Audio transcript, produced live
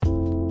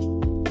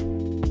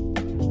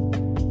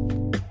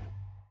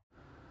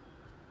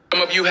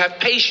of you have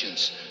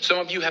patience. Some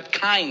of you have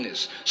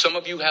kindness. Some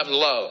of you have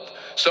love.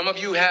 Some of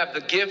you have the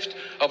gift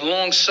of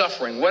long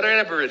suffering.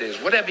 Whatever it is,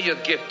 whatever your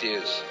gift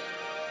is,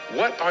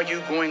 what are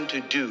you going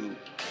to do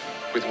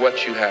with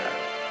what you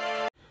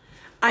have?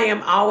 I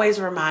am always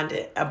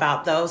reminded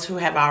about those who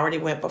have already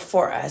went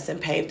before us and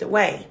paved the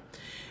way.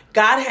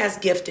 God has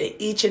gifted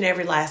each and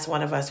every last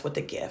one of us with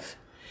a gift.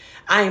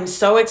 I am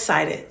so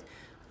excited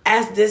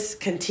as this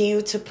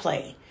continues to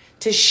play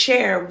to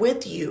share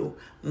with you,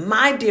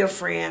 my dear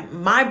friend,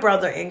 my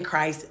brother in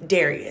Christ,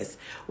 Darius,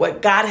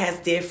 what God has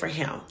did for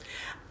him.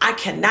 I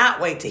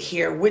cannot wait to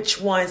hear which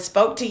one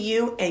spoke to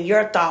you and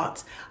your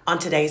thoughts on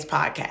today's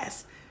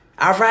podcast.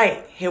 All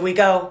right, here we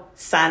go.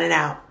 Signing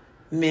out,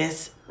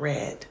 Miss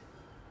Red.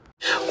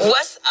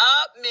 What's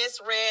up, Miss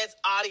Red's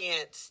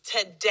audience?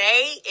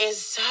 Today is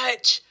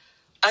such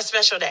a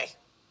special day.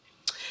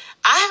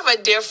 I have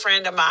a dear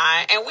friend of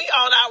mine, and we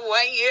on our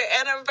 1-year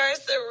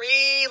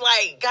anniversary.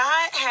 Like,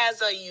 God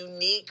has a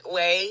unique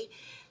way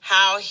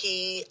how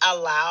he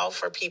allowed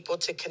for people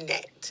to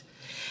connect.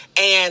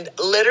 And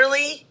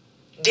literally,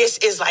 this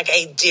is like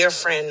a dear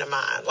friend of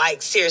mine.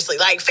 Like, seriously,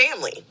 like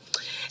family.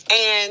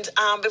 And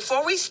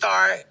before we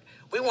start,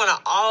 we want to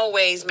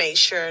always make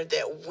sure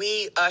that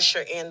we usher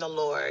in the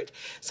Lord.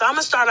 So I'm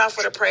going to start off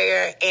with a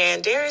prayer,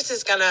 and Darius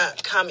is going to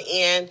come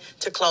in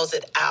to close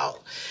it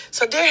out.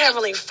 So, dear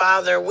Heavenly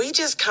Father, we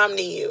just come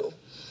to you,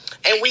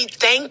 and we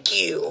thank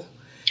you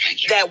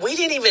that we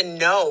didn't even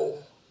know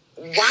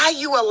why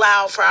you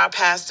allowed for our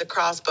paths to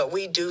cross, but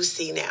we do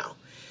see now.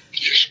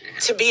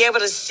 To be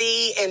able to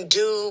see and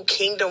do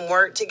kingdom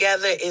work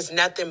together is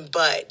nothing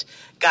but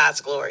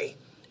God's glory.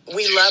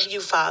 We love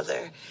you,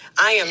 Father.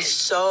 I am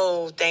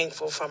so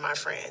thankful for my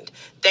friend.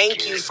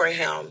 Thank you for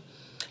him.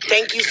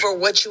 Thank you for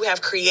what you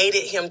have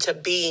created him to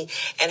be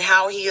and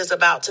how he is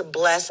about to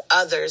bless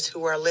others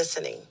who are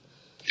listening.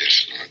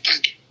 Yes, Lord.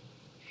 Thank you.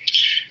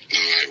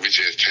 Lord, we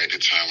just take the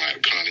time out to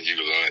come to you,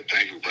 Lord.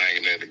 Thank you for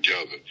bringing that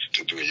together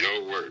to do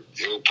your work,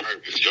 your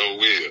purpose, your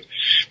will.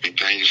 We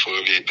thank you for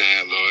it being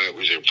done, Lord.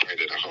 We just pray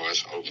that the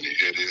hearts open to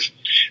hear this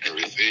and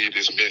receive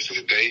this message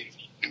today.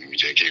 And we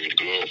just give you the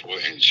glory for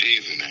it. In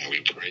Jesus' name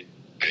we pray.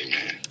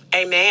 Amen.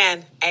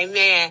 Amen.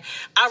 Amen.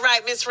 All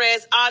right, Miss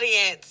Red's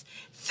audience,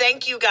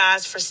 thank you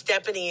guys for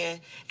stepping in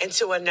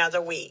into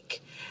another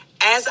week.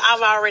 As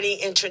I've already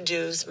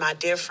introduced my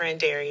dear friend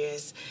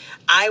Darius,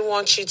 I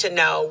want you to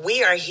know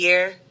we are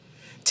here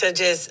to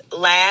just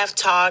laugh,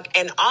 talk,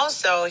 and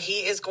also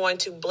he is going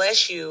to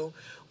bless you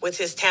with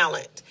his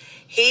talent.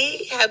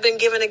 He has been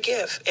given a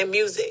gift in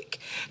music.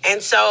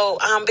 And so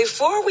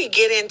before we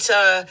get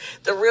into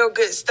the real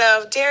good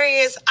stuff,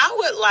 Darius, I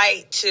would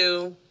like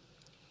to,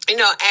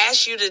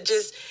 ask you to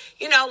just,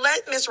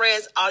 let Miss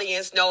Red's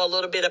audience know a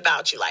little bit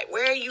about you. Like,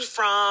 where are you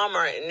from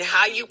and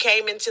how you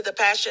came into the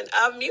passion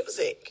of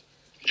music?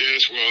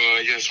 Yes,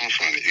 well, yes, I'm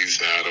from the east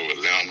side of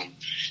Atlanta,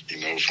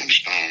 from the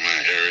Stone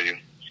Mountain area.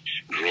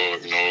 Grew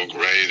up,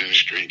 raised in the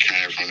street,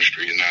 came from the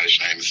street, not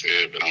ashamed to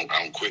say it, but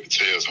I'm quick to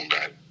tell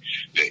somebody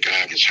that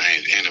God can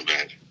change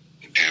anybody.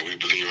 And we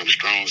believe in the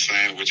strong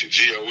saying, which is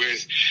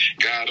GOS,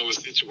 God over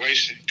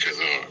situation, because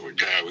with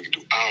God we can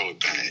do all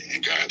things,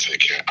 and God take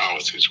care of our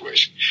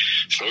situation.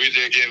 So we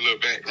just get a little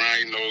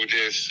background,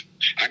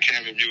 I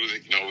came to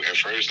music, at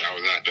first I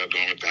was out there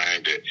doing my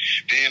thing, but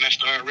then I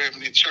started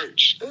rapping in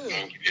church.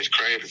 It's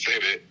crazy to say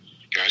that.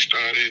 Got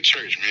started in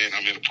church, man.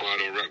 I'm in a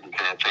part of rap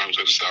crowd problems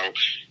of the South.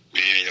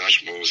 Me and Young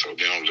Smooth, so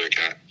they don't look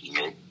at,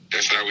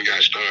 that's how we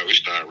got started. We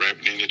started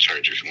rapping in the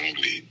church, if you won't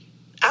believe.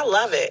 I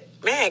love it.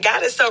 Man,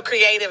 God is so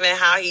creative in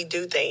how he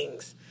do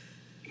things.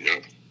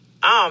 Yep.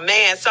 Oh,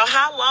 man. So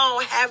how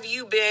long have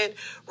you been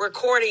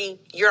recording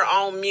your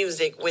own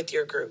music with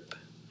your group?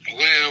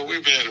 Well,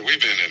 we've been in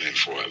it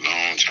for a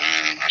long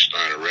time. I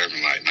started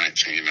rapping like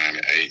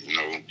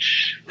 1998,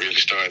 really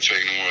started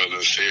taking more a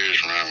little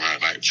serious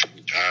around like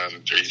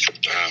 2003,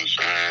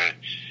 2005.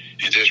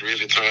 And just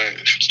really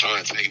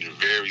started taking it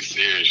very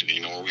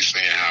seriously. When we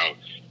saying how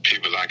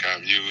people like our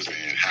music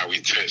and how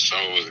we touch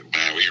souls,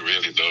 man, we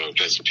really love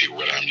blessing people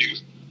with our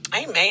music.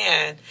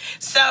 Amen.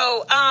 So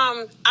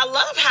I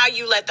love how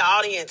you let the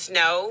audience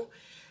know.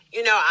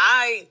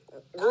 I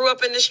grew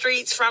up in the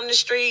streets, from the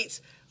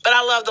streets, but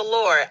I love the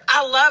Lord.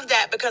 I love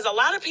that because a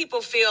lot of people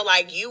feel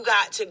like you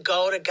got to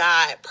go to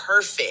God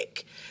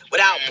perfect,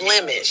 without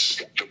blemish.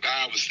 The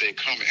Bible said,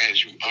 come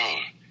as you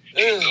are.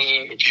 He loves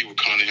the people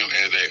come to him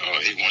as they are.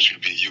 He wants you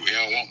to be you. He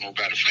don't want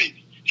nobody fake.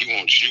 He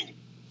wants you.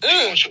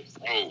 He wants your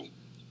soul.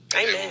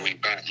 Amen. That's we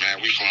back, man.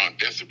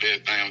 That's the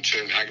best thing I'm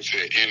telling you. I can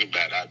tell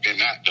anybody. I've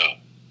been out there.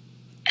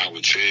 I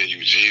would tell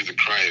you, Jesus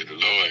Christ, the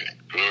Lord,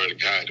 glory to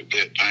God, the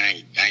best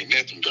thing, ain't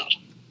nothing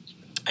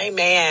better.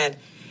 Amen.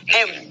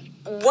 And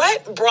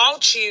what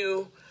brought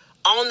you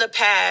on the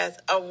path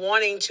of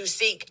wanting to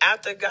seek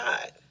after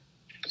God?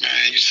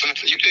 Man, you just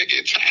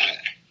get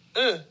tired.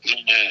 Man,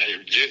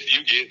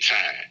 you get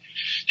tired.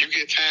 You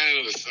get tired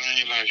of the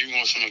same life. You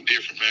want something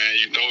different, man.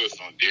 You know it's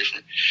something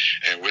different.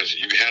 And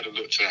you have to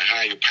look to a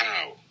higher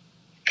power.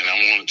 And I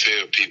want to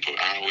tell people,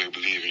 always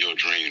believe in your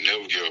dream.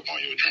 Never give up on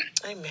your dream.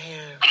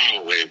 Amen.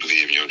 Always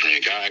believe in your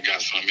dream. God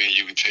got something in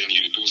you telling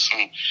you to do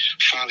something.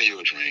 Follow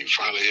your dream.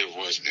 Follow His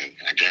voice, and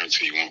I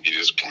guarantee you won't be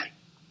disappointed.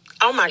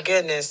 Oh, my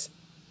goodness.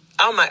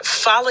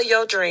 Follow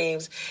your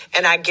dreams,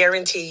 and I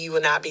guarantee you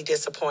will not be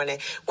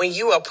disappointed when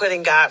you are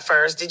putting God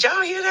first. Did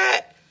y'all hear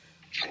that?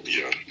 Oh,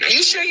 yeah.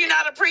 You sure you're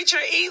not a preacher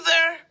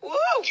either? Woo!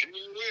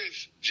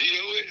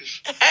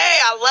 G.O.S. Hey,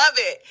 I love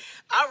it.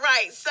 All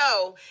right,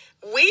 so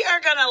we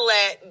are going to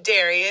let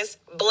Darius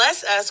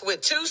bless us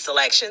with 2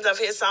 selections of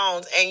his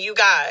songs. And you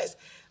guys,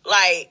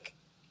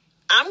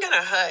 I'm going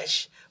to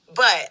hush,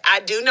 but I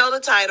do know the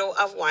title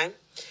of one.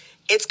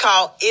 It's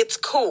called It's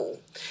Cool.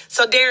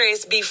 So,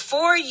 Darius,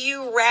 before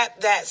you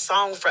rap that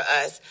song for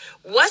us,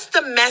 what's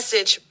the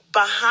message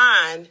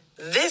behind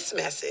this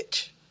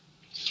message?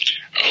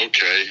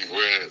 Okay,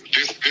 well,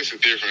 this is a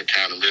different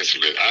kind of message,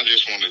 but I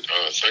just want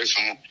to say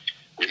something.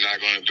 We're not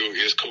going to do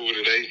It's Cool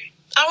today.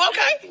 Oh,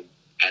 okay.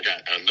 I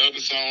got another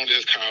song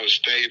that's called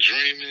Stay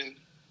Dreaming.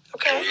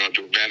 Okay. And we're going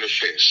to do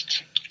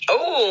Manifest.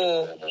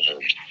 Oh.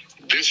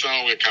 This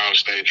song we call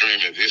Stay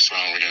Dreaming. This song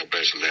we're going to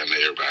basically let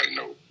everybody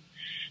know.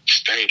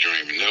 Stay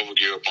dreaming. Never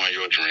give up on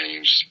your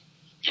dreams.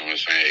 You know what I'm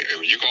saying?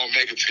 If you're going to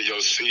make it to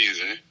your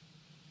season,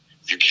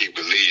 you keep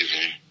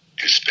believing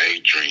and stay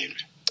dreaming.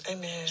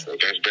 Amen. So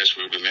that's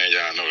basically what we're letting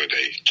y'all know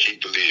today.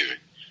 Keep believing.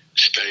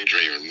 Stay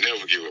dreaming.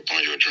 Never give up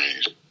on your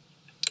dreams.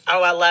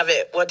 Oh, I love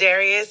it. Well,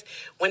 Darius,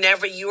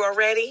 whenever you are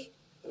ready,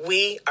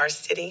 we are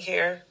sitting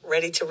here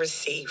ready to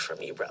receive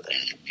from you, brother.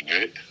 All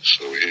right.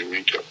 So here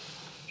we go.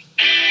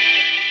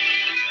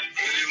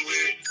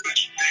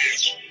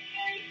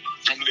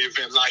 I'm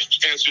living life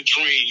as a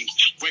dream.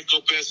 Wake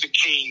up as a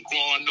king.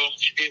 Growing up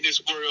in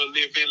this world,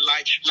 living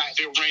life like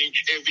the rain.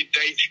 Every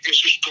day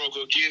it's a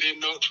struggle.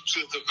 Getting up to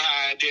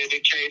survive.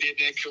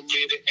 Dedicated and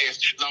committed. As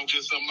long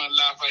as I'm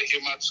alive, I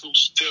hear my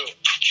 2-step.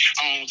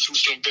 On to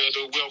some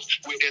better wealth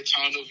with that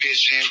tunnel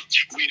vision.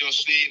 We don't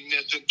see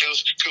nothing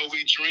else cause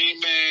we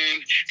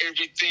dreaming.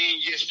 Everything,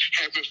 yes,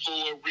 happen for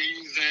a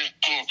reason.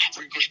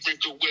 We gon'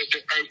 sprinkle with the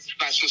earth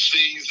like some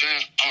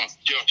season.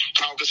 Yeah,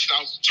 call the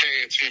South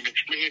tag to me.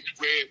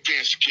 Red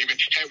been skimming.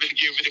 Having to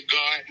give it to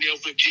God,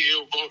 never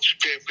give up.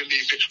 Better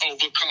believe it.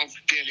 Overcome,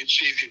 then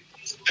achieve it.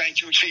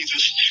 Thank you,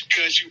 Jesus,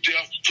 cause you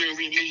there where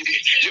we need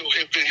it. Your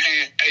helping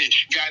hand, hey,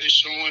 God is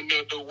showing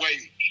us the way.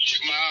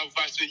 My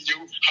advice to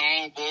you,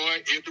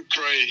 homeboy, is to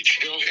pray.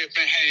 Your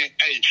helping hand,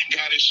 hey,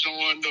 God is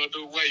showing us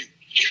the way.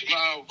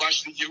 My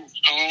advice to you,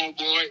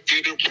 homeboy,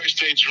 is to pray,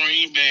 stay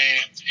dreaming.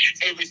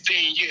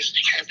 Everything, yes,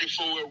 happen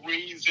for a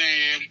reason.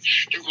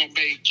 You're gonna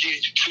make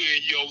it to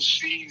your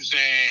season.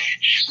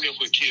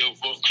 Never give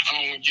up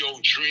on your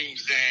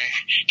dreams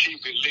and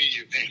keep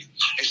believing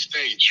and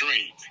stay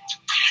dreaming.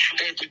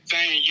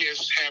 Everything,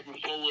 yes, happen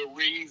for a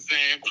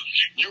reason.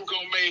 You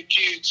gonna make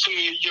it to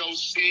your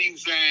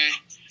season.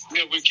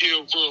 Never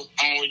give up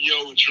on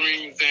your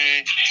dreams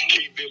and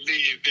keep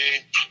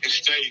believing and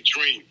stay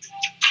dreaming.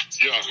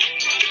 Yeah,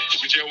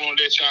 we just want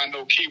to let y'all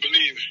know, keep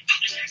believing.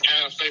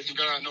 Have faith in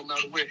God no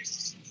matter what.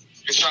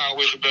 It's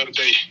always a better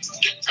day.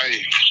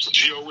 Hey,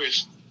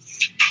 G.O.S.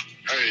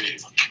 Hey.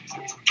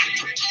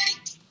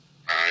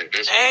 All right,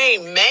 that's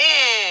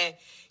Amen.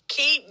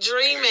 Keep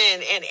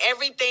dreaming, and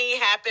everything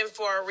happened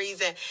for a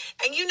reason.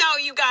 And you know,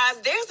 you guys,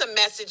 there's a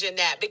message in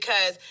that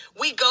because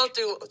we go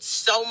through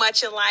so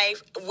much in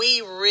life.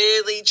 We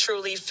really,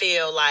 truly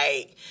feel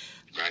like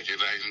there's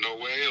no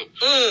way else.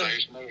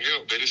 There's no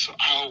help. There is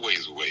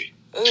always a way.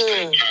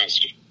 Stay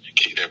positive.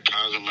 Keep that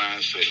positive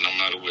mindset no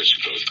matter what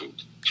you go through.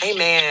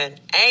 Amen.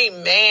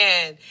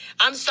 Amen.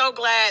 I'm so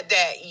glad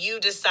that you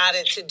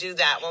decided to do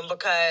that one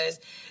because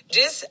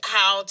just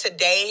how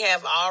today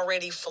have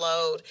already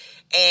flowed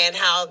and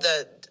how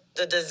the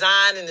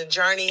design and the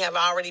journey have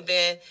already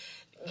been,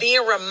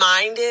 being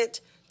reminded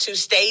to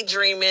stay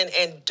dreaming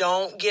and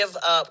don't give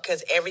up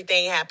because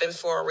everything happened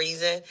for a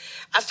reason.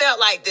 I felt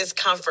like this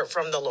comfort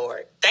from the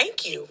Lord.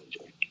 Thank you.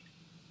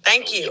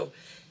 Thank you.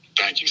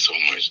 Thank you so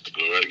much.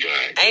 Glory to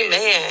God.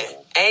 Amen.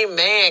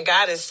 Amen.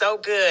 God is so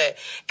good.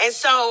 And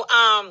so,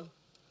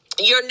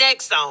 your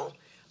next song,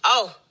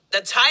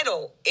 the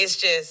title is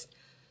just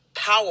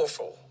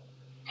powerful.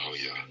 Oh,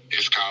 yeah.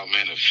 It's called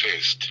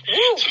Manifest.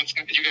 Woo.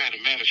 Sometimes you got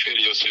to manifest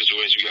your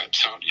situation. You got to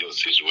talk to your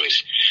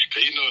situation.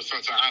 Because, you know,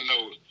 sometimes I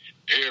know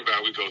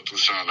everybody, we go through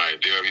something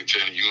like they'll be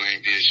telling you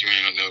ain't this, you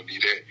ain't gonna never be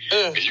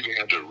that. And you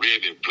have to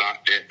really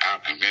block that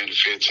out and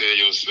manifest. Tell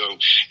yourself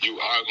you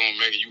are gonna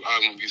make it. You are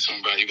gonna be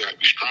somebody. You gotta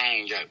be strong.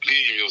 You gotta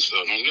believe in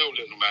yourself. Don't never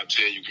let nobody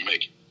tell you can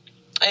make it.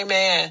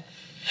 Amen.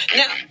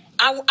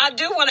 Now, I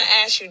do want to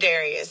ask you,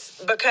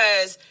 Darius,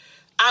 because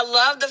I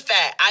love the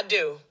fact, I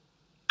do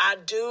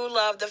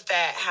love the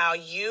fact how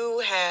you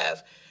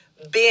have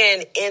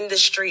been in the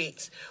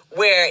streets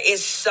where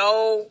it's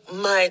so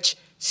much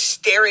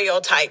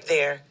stereotype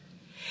there.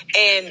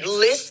 And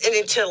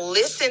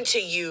listen to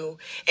you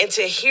and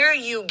to hear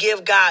you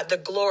give God the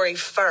glory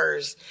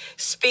first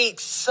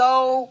speaks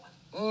so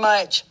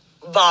much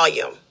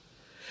volume.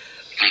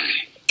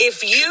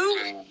 If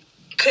you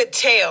could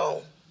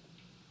tell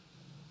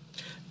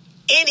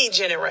any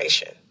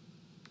generation,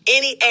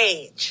 any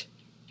age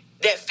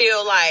that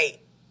feel like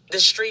the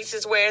streets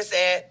is where it's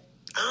at.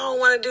 I don't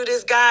want to do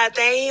this God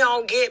thing. He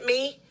don't get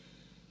me.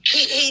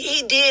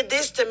 He did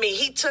this to me.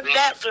 He took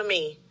that for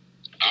me.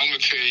 I'm going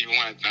to tell you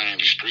one thing.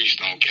 The streets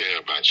don't care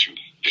about you.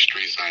 The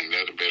streets ain't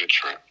nothing but a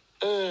trap.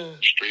 The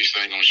streets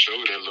ain't going to show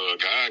that love.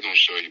 God going to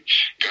show you.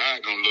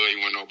 God going to love you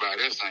when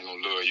nobody else ain't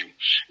going to love you.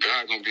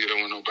 God going to be there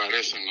when nobody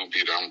else ain't going to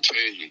be there. I'm going to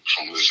tell you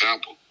from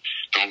example.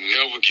 Don't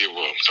never give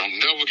up. Don't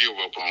never give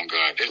up on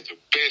God. That's the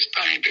best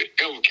thing that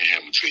ever can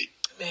happen to you.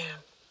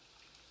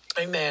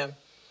 Amen.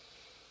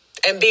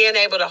 And being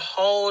able to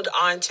hold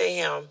on to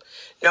him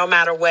no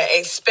matter what,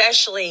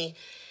 especially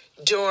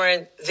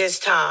during this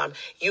time.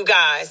 You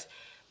guys,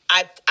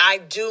 I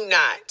do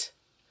not,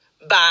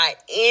 by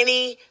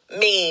any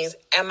means,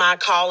 am I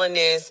calling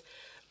this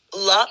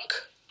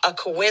luck, a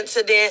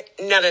coincidence,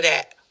 none of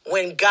that.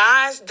 When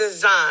God's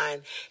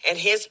design and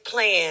his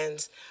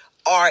plans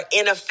are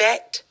in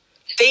effect,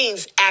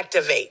 things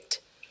activate.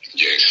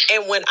 Yes.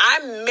 And when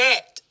I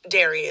met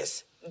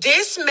Darius,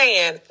 this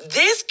man,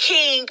 this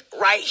king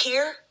right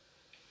here,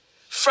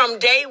 from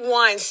day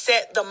one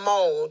set the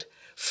mold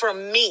for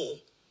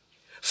me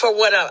for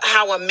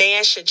how a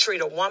man should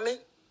treat a woman,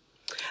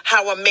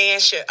 how a man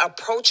should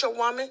approach a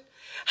woman,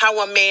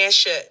 how a man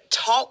should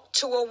talk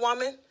to a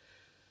woman.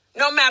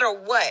 No matter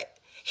what,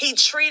 he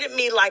treated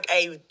me like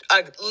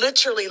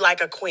literally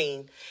like a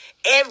queen.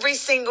 Every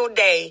single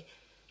day,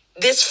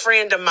 this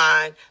friend of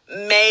mine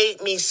made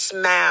me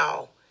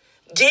smile.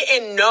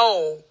 Didn't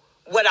know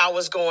what I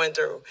was going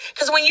through.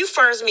 Because when you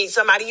first meet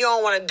somebody, you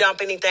don't want to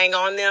dump anything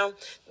on them.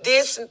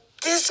 This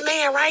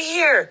man right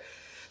here,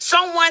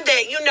 someone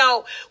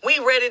that, we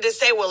ready to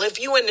say, well,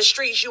 if you in the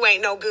streets, you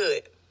ain't no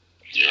good.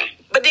 Yeah.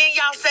 But then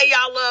y'all say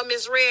y'all love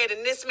Miss Red,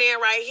 and this man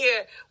right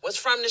here was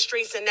from the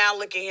streets, and now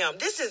look at him.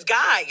 This is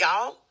God,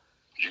 y'all.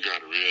 You got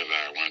to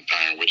realize one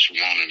thing, what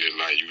you want in this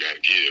life, you got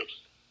to give.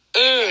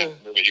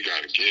 You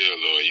got to give,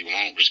 Lord. You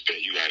want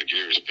respect, you got to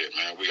give respect,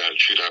 man. We got to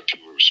treat our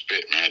people with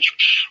respect, man.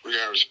 We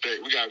got to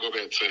respect. We got to go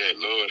back to that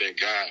Lord, that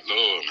God,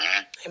 Lord,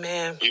 man.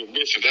 Amen. We're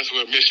missing. That's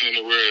what we're missing in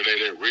the world,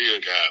 that real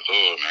God,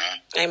 Lord,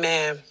 man.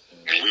 Amen.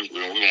 And we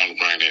want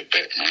to bring that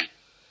back, man.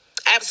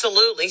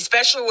 Absolutely,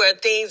 especially where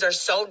things are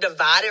so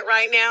divided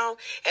right now,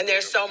 and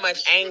there's so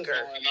much anger.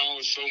 Going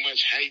on, so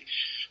much hate,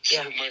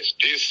 so much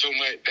this, so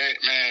much that,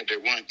 man.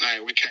 That one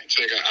thing, we can't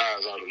take our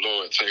eyes off the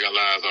Lord, take our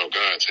eyes off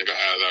God, take our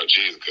eyes off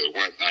Jesus, because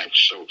one thing for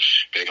sure,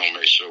 they're going to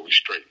make sure we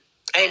straight.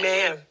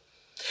 Amen.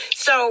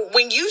 So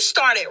when you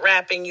started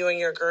rapping, you and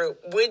your group,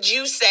 would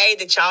you say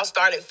that y'all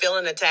started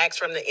feeling attacks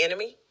from the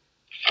enemy?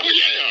 Oh,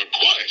 yeah, of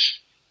course.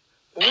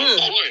 Of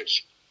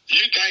course. You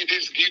think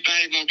it's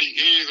going to be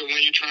easy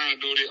when you're trying to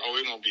do this? Oh,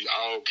 it's going to be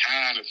all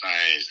kind of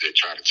things that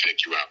try to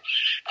take you out.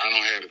 I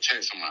don't have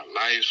attacks on my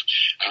life.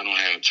 I don't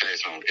have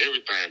attacks on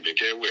everything. But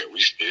guess what? We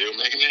still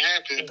making it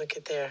happen. Look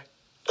at there.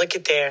 Look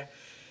at there.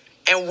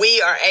 And we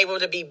are able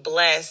to be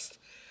blessed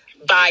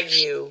by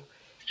you.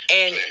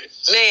 And,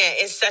 man,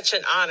 it's such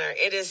an honor.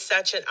 It is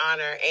such an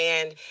honor.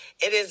 And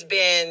it has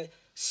been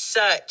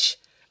such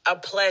a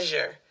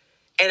pleasure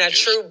and a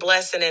true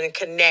blessing and a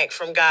connect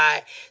from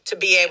God to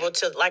be able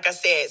to, like I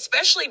said,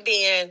 especially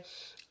being,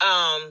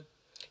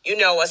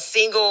 a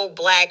single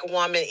Black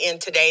woman in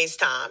today's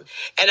time.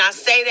 And I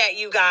say that,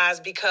 you guys,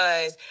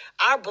 because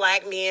our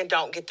Black men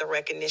don't get the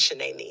recognition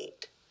they need.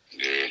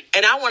 Yeah.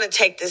 And I want to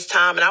take this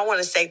time and I want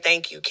to say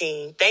thank you,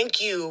 King.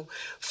 Thank you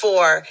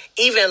for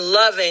even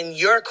loving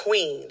your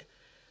queen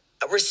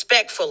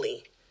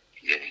respectfully.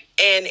 Yeah.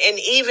 And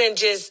even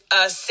just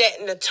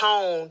setting the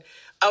tone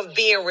of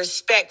being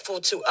respectful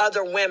to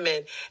other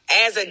women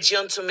as a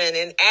gentleman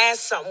and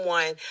as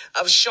someone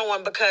of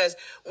showing, because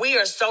we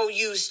are so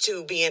used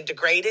to being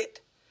degraded,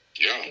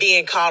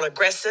 being called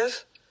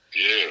aggressive,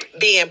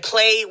 being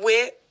played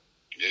with.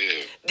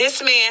 Yeah.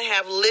 This man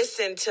have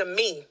listened to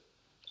me.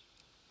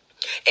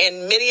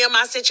 In many of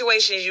my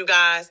situations, you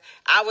guys,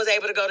 I was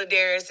able to go to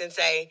Darius and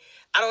say,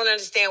 I don't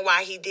understand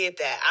why he did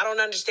that. I don't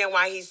understand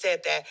why he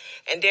said that.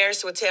 And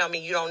Darius would tell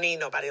me, you don't need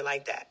nobody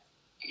like that.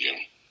 Yeah.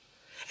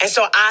 And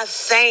so I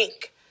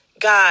thank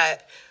God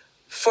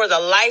for the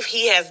life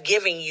he has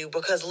given you,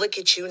 because look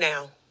at you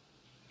now.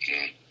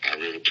 Yeah, I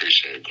really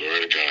appreciate it.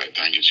 Glory to God.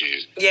 Thank you,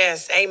 Jesus.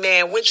 Yes,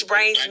 amen. Which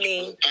brings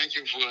me... Thank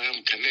you for him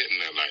connecting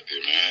that like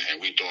that, man.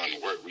 And we doing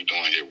the work. We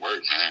doing his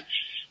work, man.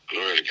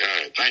 Glory to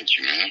God. Thank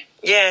you, man.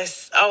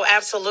 Yes. Oh,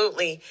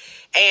 absolutely.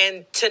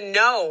 And to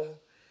know,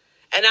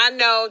 and I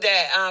know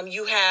that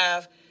you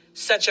have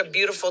such a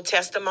beautiful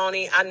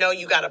testimony. I know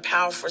you got a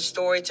powerful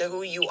story to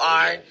who you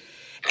are.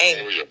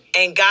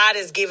 And God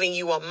is giving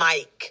you a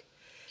mic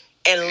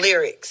and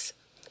lyrics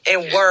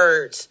and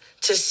words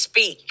to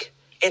speak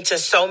into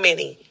so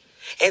many.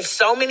 And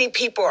so many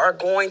people are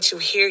going to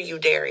hear you,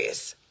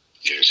 Darius.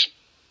 Yes.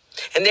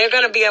 And they're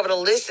going to be able to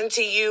listen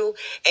to you,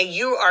 and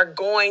you are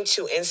going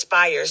to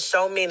inspire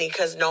so many,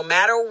 because no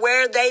matter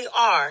where they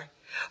are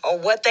or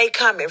what they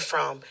coming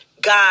from,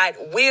 God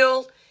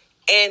will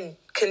and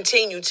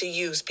continue to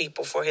use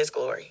people for his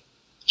glory.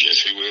 Yes,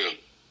 he will.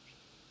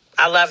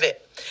 I love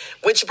it.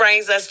 which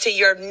brings us to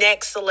your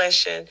next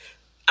selection,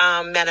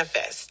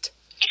 Manifest.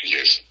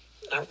 Yes.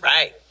 All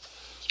right.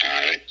 All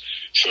right.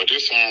 So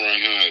this song right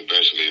here is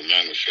basically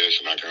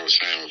manifest. Like I was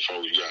saying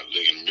before, you got to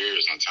look in the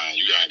mirror sometimes.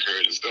 You got to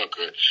encourage and stuff.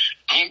 Cause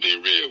I'm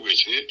gonna be real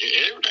with you.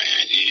 Everything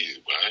ain't easy,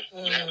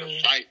 boy. You have to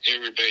fight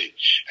every day.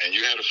 And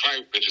you have to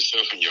fight with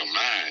yourself in your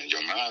mind.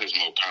 Your mind is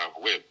more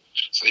powerful weapon.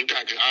 So you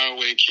got to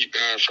always keep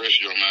God fresh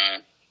in your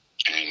mind.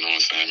 And you know what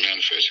I'm saying?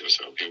 Manifest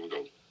yourself. Here we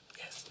go.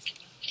 Yes.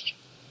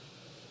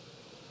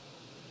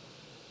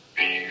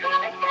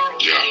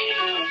 Yeah.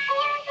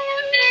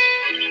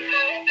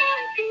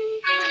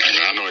 And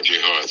I know it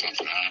get hard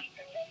sometimes.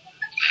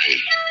 Hey.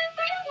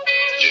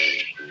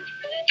 Yeah.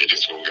 That's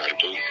just what we gotta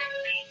do.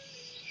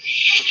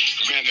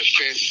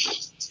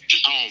 Manifest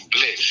on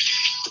bless.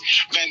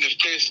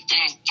 Manifest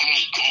on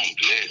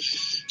bless.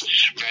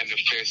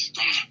 Manifest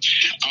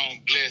on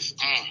bless.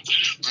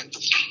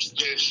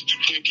 Bless.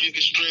 Can't get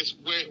the stress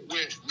wet.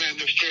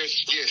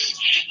 Manifest, yes.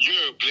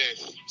 You're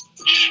blessed.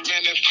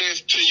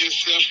 Manifest to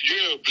yourself,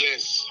 you're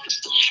blessed.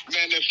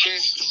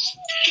 Manifest,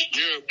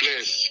 you're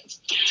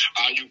blessed.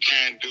 All you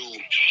can do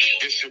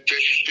is a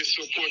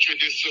portrait,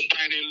 this a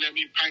painting. Let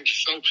me paint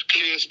so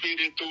clear,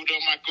 speeding through the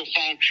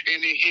microphone,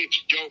 and it hit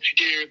your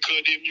ear.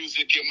 Cause the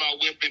music is my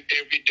weapon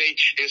every day.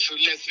 It's a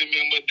lesson.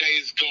 Remember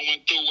days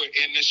going through it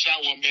in the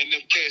shower,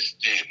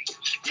 manifesting,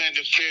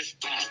 manifest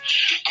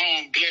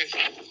on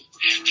blessing.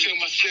 Tell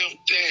myself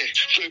that,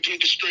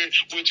 forget the stress,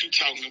 what you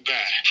talking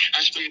about?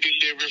 I speak the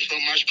lyric from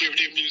my spirit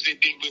and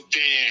music deep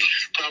within.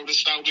 Proud to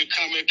start with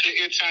coming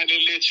clear, it's time to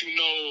let you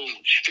know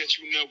that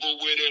you never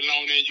with it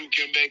alone and you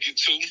can make it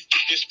too.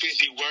 Just spit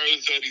the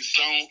words of the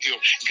song, if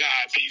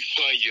God be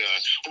for you.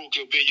 Who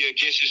could be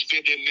against you,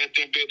 spitting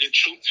nothing but the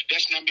truth?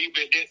 That's not me,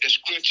 but that's the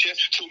scripture.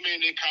 Too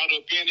many caught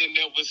up in it,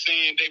 never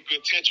saying they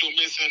potential,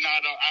 missing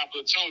out on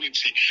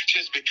opportunity.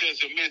 Just because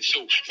of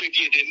mental,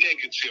 forget the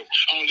negative,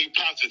 only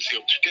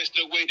positive. That's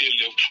the way they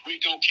live. We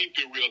gon' keep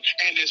it real,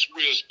 and it's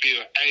real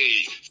spill.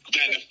 Ayy,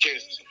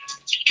 manifest,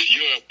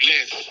 you're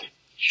blessed.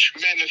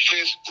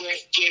 Manifest,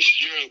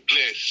 yes, you're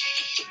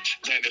blessed.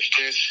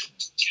 Manifest,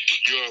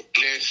 you're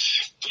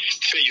blessed.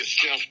 Tell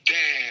yourself,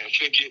 damn,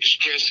 forget the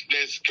stress,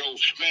 let's go.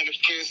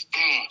 Manifest,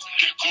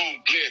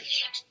 I'm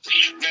blessed.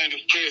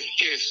 Manifest,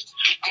 yes,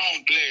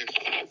 I'm blessed.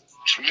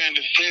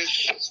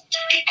 Manifest,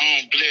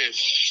 I'm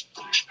blessed.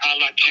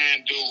 All I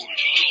can do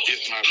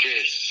is my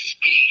best.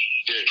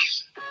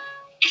 Yes.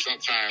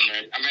 Sometimes,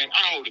 man. I mean,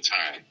 all the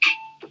time.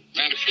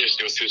 Manifest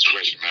your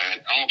situation,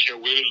 man. I don't care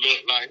what it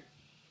look like.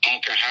 I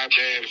don't care how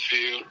bad it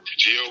feel.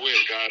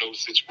 GOS, God over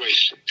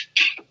situation.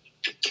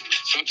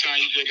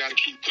 Sometimes you just gotta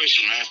keep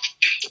pushing, man.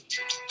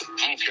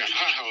 I don't care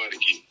how hard it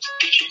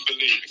gets. Keep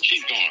believing.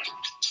 Keep going.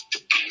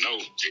 You know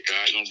that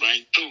God gonna bring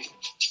you through.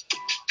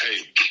 Hey,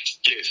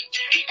 yes.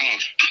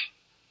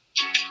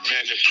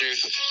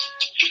 Manifest.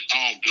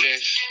 I'm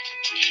blessed.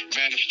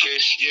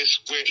 Manifest, yes,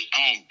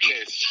 I'm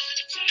blessed.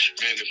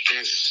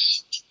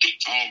 Manifest,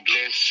 I'm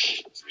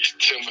blessed.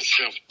 Tell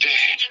myself,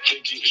 Dad,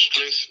 take you the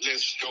stress,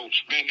 let's go.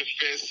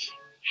 Manifest,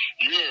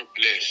 you're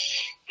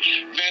blessed.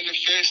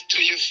 Manifest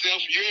to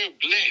yourself, you're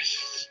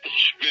blessed.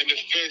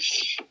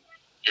 Manifest,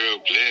 you're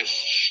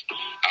blessed.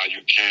 All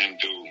you can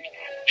do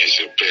is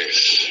your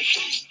best.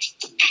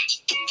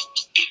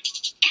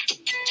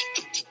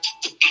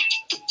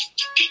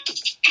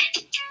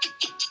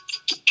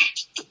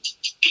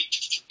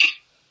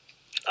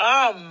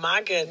 Oh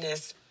my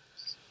goodness.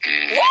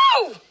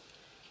 Whoa!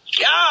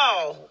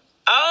 Y'all.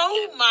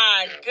 Oh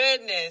my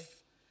goodness.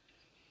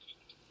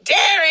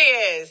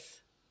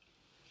 Darius.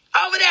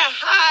 Over there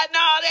hiding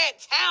all that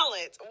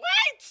talent.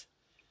 What?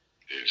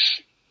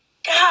 Yes.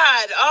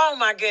 God, oh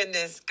my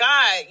goodness.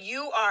 God,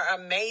 you are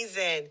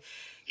amazing.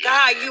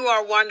 God, you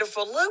are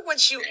wonderful. Look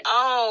what you,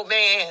 oh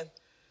man.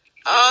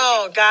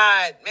 Oh,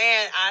 God,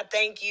 man, I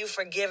thank you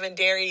for giving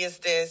Darius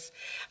this.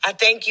 I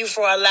thank you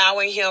for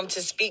allowing him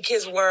to speak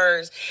his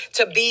words,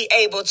 to be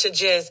able to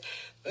just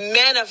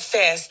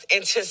manifest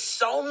into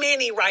so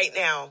many right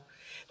now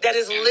that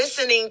is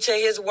listening to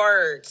his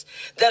words,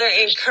 that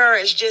are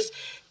encouraged. Just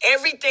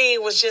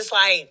everything was just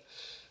like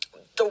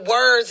the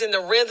words and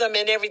the rhythm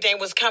and everything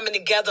was coming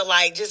together,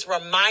 like just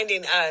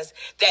reminding us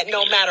that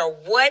no matter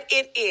what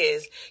it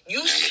is,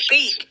 you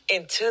speak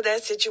into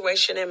that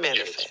situation and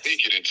manifest.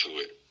 Speak it into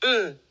it.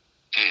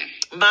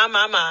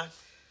 My.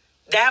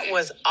 That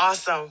was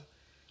awesome.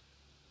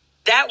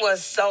 That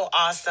was so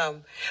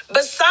awesome.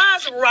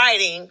 Besides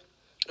writing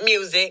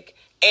music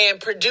and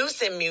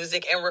producing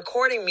music and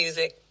recording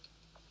music,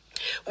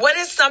 what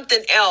is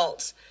something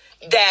else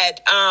that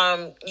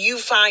you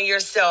find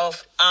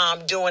yourself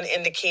doing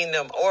in the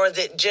kingdom? Or is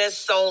it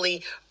just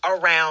solely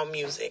around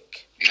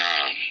music?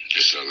 Nah,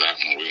 it's a lot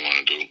more we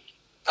want to do.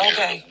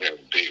 Okay. We have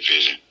a big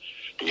vision.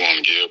 We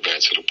want to give back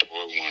to the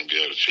poor. We want to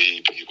be able to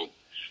feed people.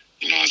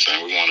 You know what I'm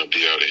saying? We want to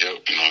be able to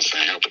help, you know what I'm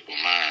saying, help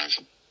people's minds.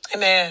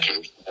 Amen. Because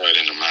it's hard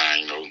in the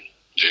mind, you know,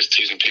 just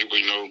teaching people,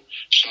 you know,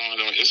 showing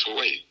them it's a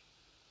way.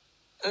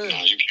 You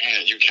know, you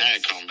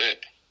can come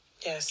back.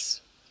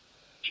 Yes.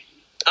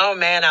 Oh,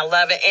 man, I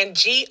love it. And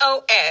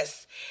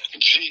GOS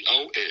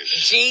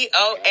GOS.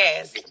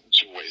 GOS.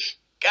 Situation.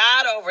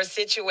 God over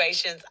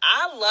situations.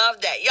 I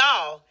love that.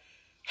 Y'all,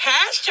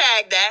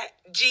 hashtag that,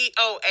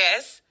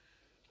 GOS,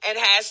 and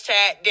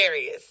hashtag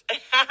Darius.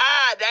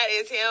 That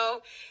is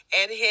him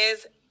and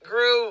his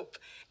group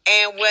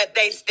and what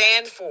they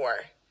stand for.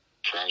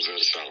 Problems of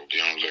the South. Be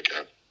on the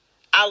lookout.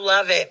 I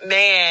love it.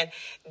 Man,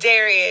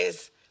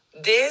 Darius,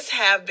 this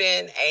have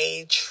been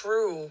a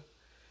true,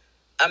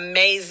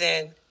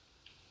 amazing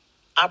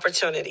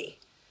opportunity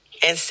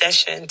and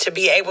session to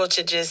be able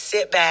to just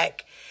sit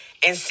back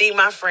and see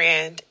my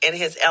friend in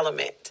his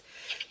element,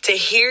 to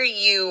hear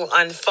you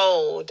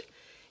unfold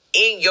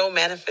in your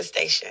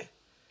manifestation,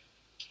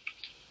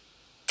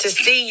 to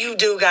see you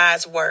do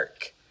God's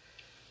work.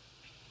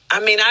 I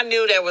mean, I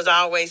knew there was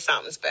always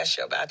something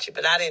special about you,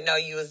 but I didn't know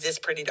you was this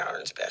pretty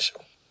darn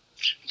special.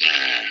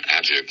 Man,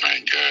 I just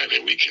thank God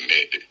that we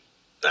connected.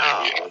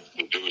 Oh, And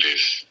we do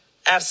this.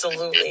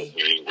 absolutely.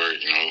 Really work,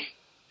 you know.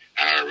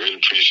 I really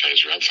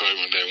appreciate you. I told you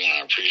one day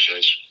when I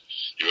appreciate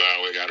you. You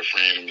always got a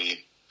friend in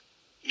me.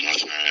 You know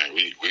what I'm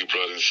saying? We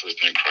brothers and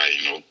sisters in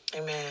Christ, you know.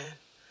 Amen.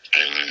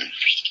 Amen.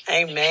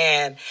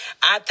 Amen.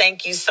 I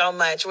thank you so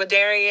much. Well,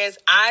 Darius,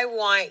 I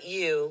want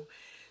you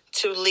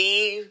to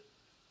leave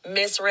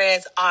Miss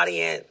Red's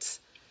audience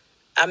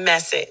a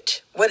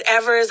message,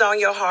 whatever is on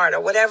your heart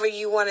or whatever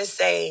you want to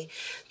say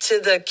to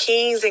the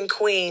kings and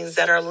queens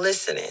that are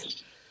listening.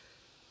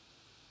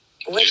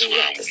 What do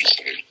you have to say?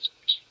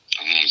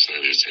 I want to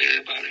say this to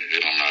everybody.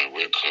 It don't matter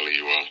what color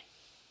you are.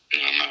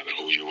 It don't matter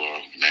who you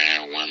are,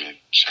 man, woman,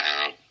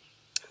 child.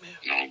 Amen.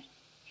 You know,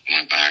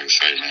 one thing I can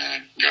say,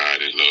 man,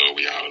 God is love.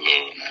 We all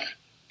love, man.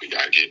 We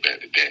got to get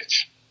back to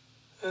that.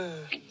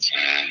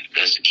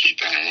 That's the key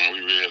thing. When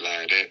we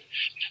realize that,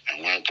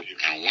 and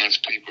once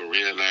people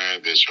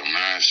realize that your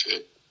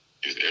mindset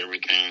is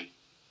everything,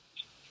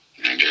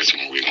 and that's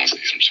when we're going to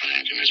see some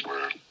change in this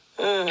world.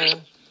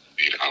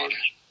 Be the order.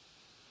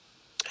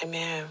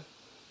 Amen.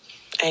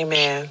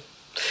 Amen.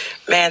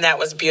 Man, that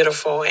was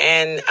beautiful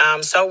and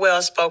so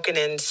well spoken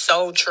and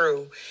so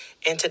true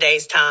in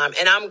today's time.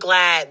 And I'm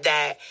glad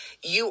that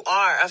you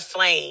are a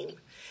flame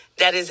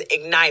that is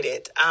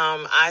ignited.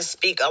 I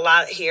speak a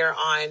lot here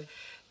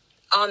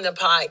on the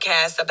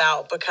podcast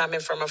about becoming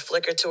from a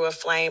flicker to a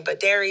flame. But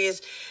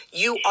Darius,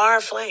 you are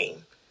a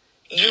flame.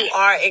 You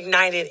are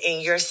ignited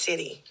in your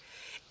city.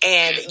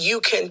 And you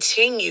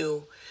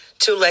continue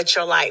to let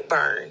your light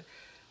burn.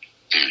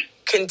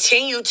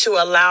 Continue to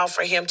allow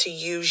for him to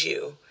use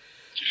you.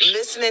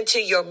 Listening to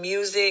your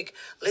music,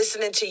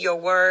 listening to your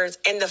words,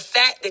 and the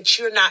fact that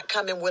you're not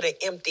coming with an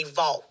empty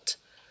vault.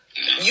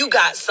 You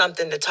got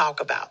something to talk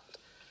about.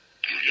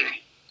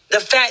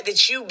 The fact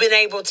that you've been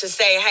able to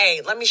say,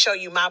 hey, let me show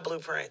you my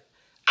blueprint.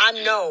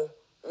 I know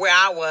where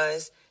I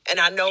was, and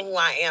I know who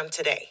I am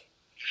today.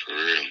 For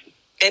real.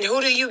 And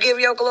who do you give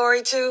your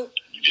glory to?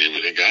 You give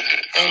it to God.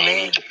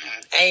 Amen.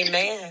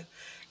 Amen.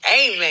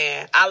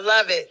 Amen. I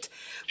love it.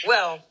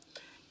 Well,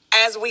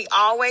 as we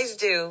always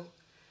do,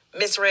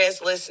 Miss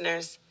Red's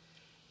listeners,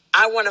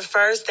 I want to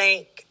first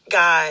thank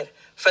God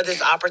for this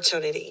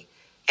opportunity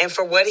and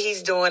for what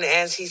he's doing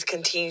as he's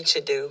continued to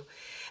do.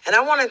 And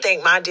I want to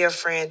thank my dear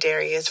friend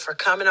Darius for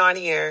coming on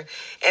here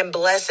and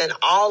blessing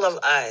all of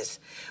us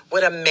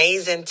with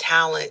amazing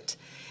talent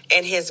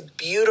and his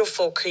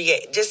beautiful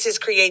just his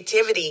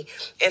creativity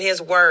and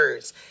his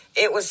words.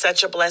 It was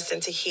such a blessing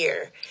to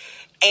hear.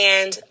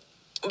 And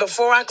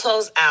before I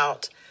close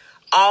out,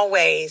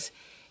 always,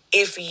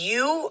 if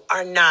you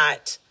are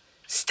not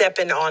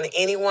stepping on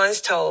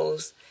anyone's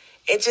toes,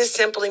 it just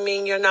simply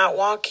means you're not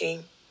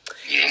walking.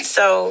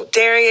 So,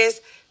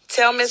 Darius,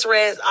 tell Miss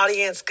Red's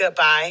audience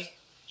goodbye.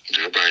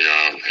 Goodbye,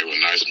 y'all. It was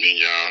nice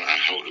meeting y'all. I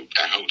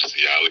hope to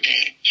see y'all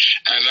again.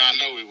 And I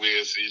know we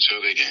will see each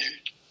other again.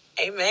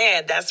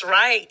 Amen. That's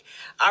right.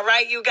 All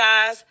right, you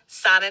guys,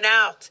 signing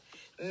out.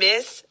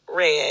 Miss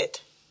Red.